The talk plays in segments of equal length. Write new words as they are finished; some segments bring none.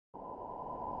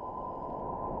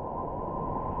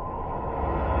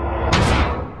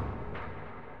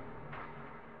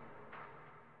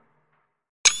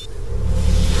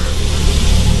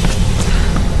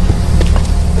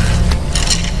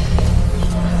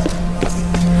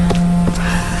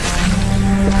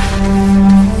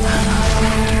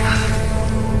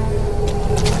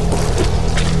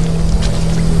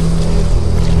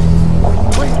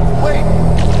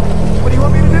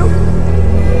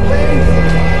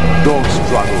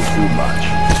too much.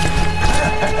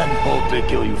 And hope they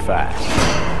kill you fast.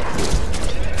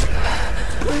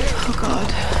 Oh God.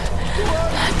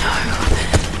 No.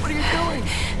 What are you doing?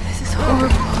 This is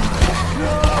horrible.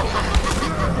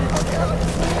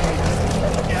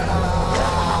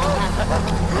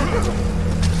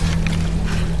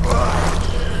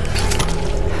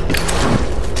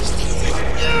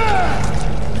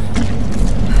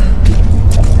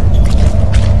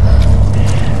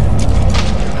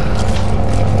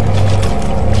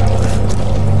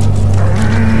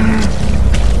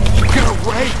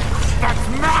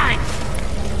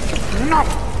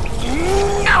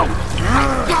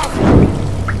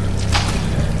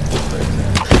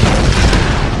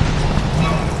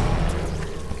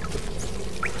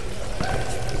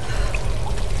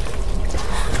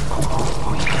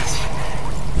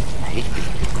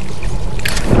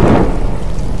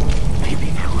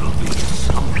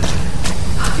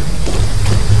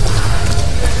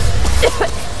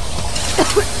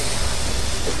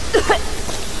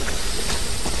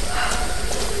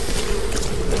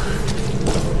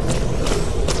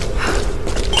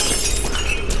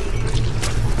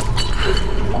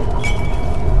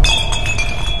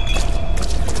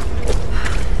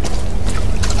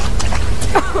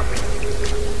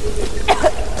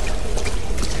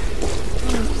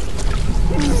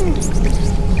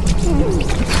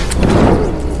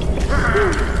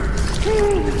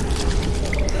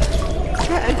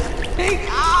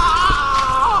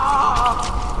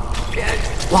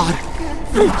 Water.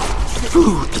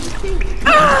 Food.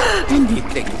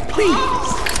 Anything,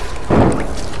 please.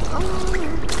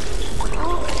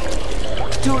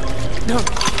 Don't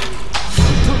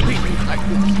leave me like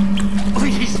this.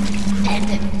 Please. End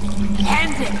it.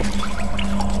 End it.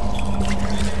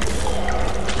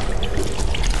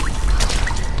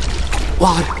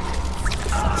 Water.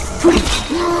 Food.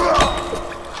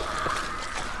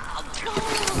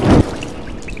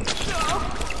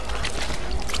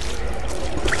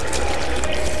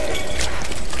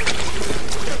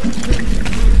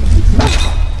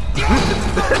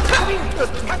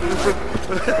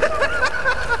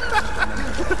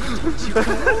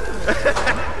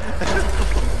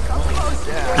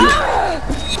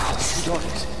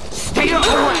 Stay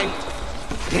away!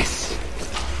 This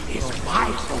is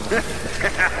my zone.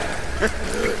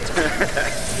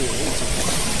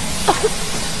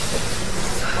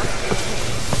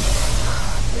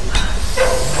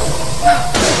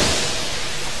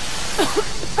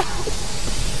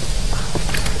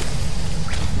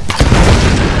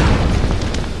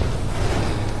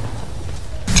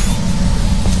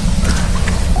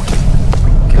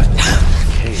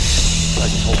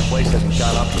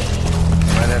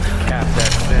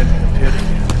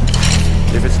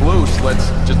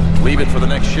 Leave it for the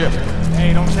next shift.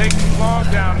 Hey, don't take too long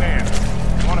down there.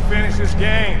 I want to finish this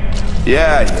game.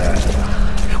 Yeah.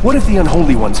 What if the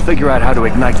Unholy Ones figure out how to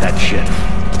ignite that shit?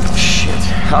 Shit.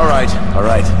 All right.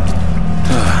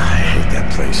 I hate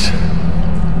that place.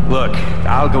 Look,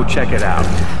 I'll go check it out.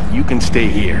 You can stay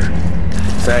here.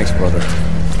 Thanks, brother.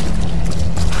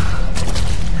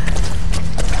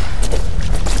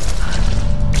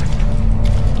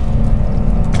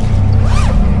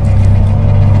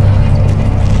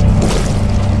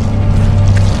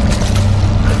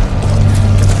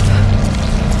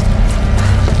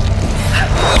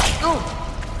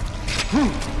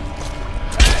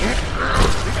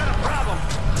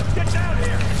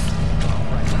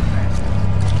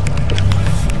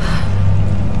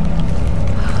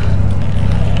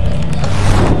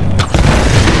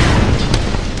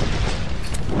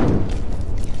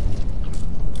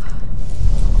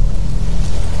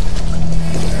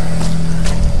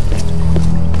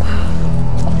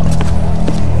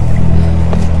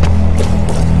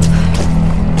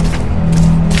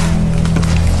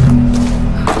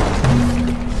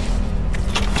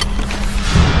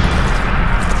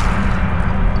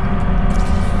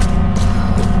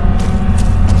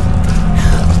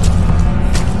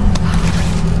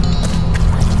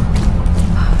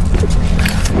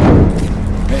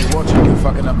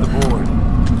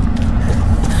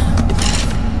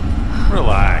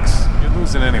 Relax. You're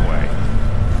losing anyway.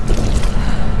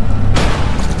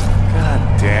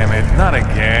 God damn it. Not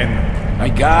again. I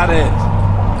got it.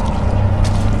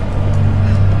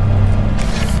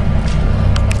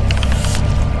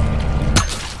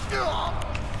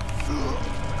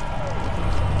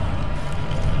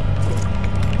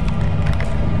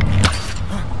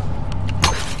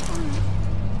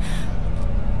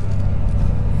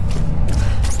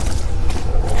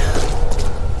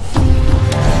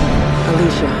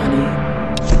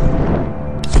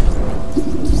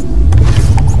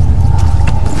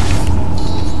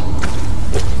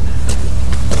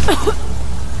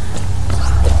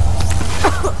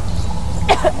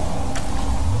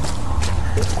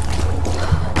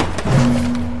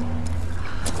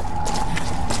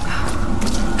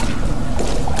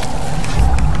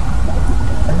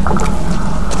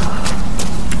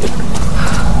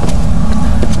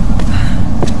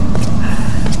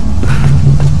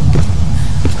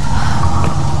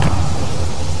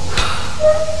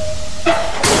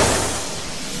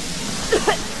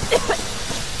 Looks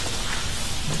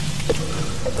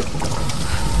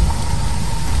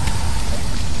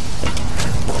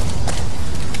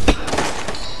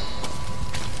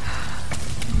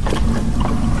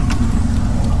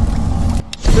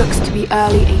to be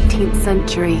early 18th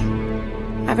century.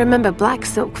 I remember black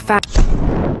silk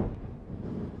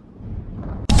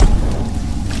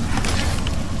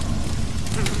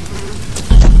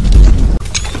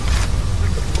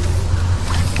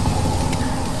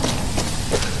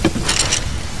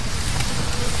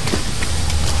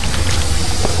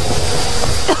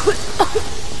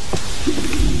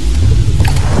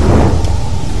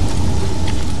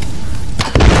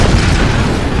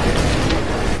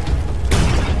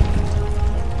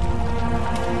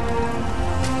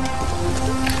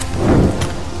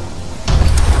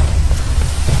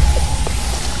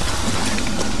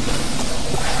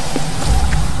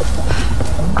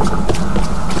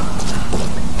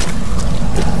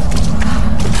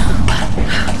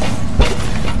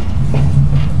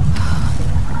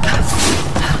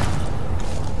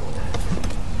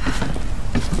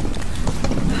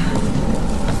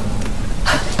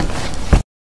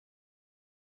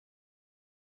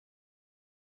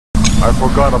I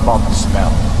forgot about the smell.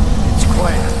 It's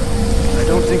quiet. I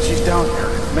don't think she's down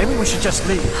here. Maybe we should just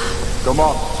leave. Come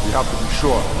on, we have to be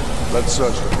sure. Let's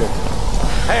search the pit.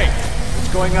 Hey,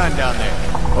 what's going on down there?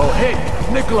 Oh, hey,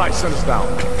 Nikolai sent us down.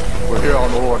 We're here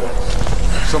on orders.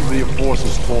 Some of the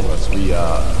enforcers told us we,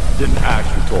 didn't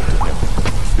actually talk to him.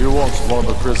 He wants one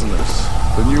of the prisoners.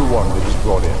 The new one they just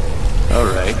brought in. All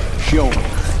right, show me.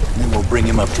 Then we'll bring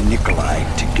him up to Nikolai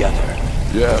together.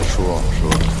 Yeah, sure.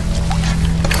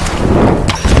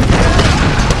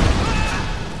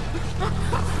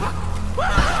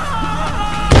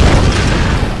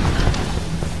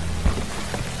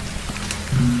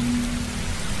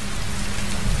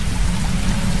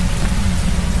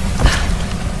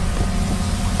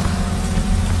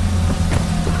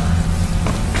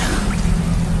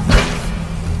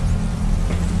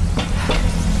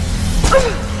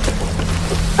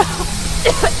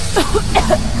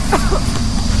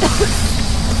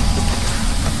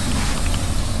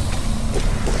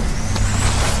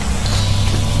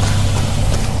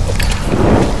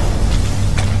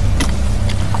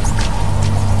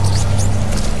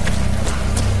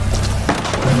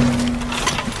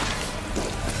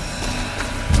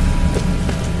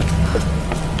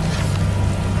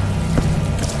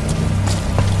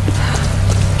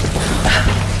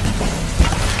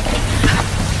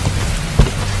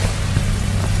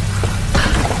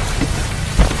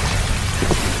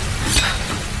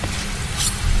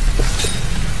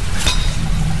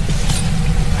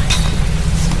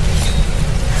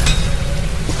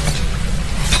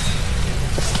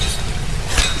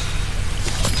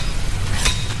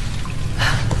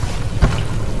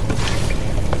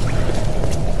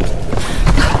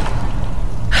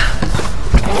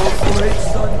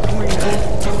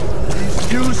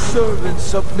 Servants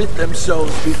submit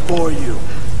themselves before you.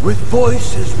 With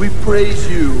voices we praise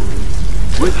you.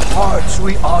 With hearts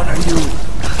we honor you.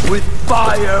 With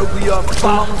fire we are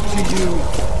bound to you.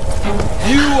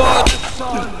 You are the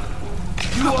sun.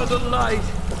 You are the light.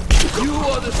 You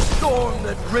are the storm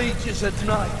that rages at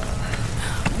night.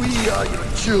 We are your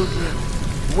children.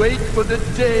 Wait for the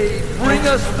day. Bring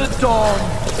us the dawn.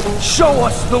 Show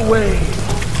us the way.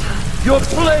 Your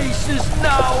place is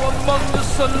now among the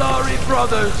Solari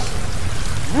brothers.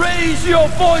 Raise your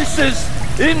voices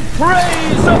in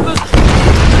praise of the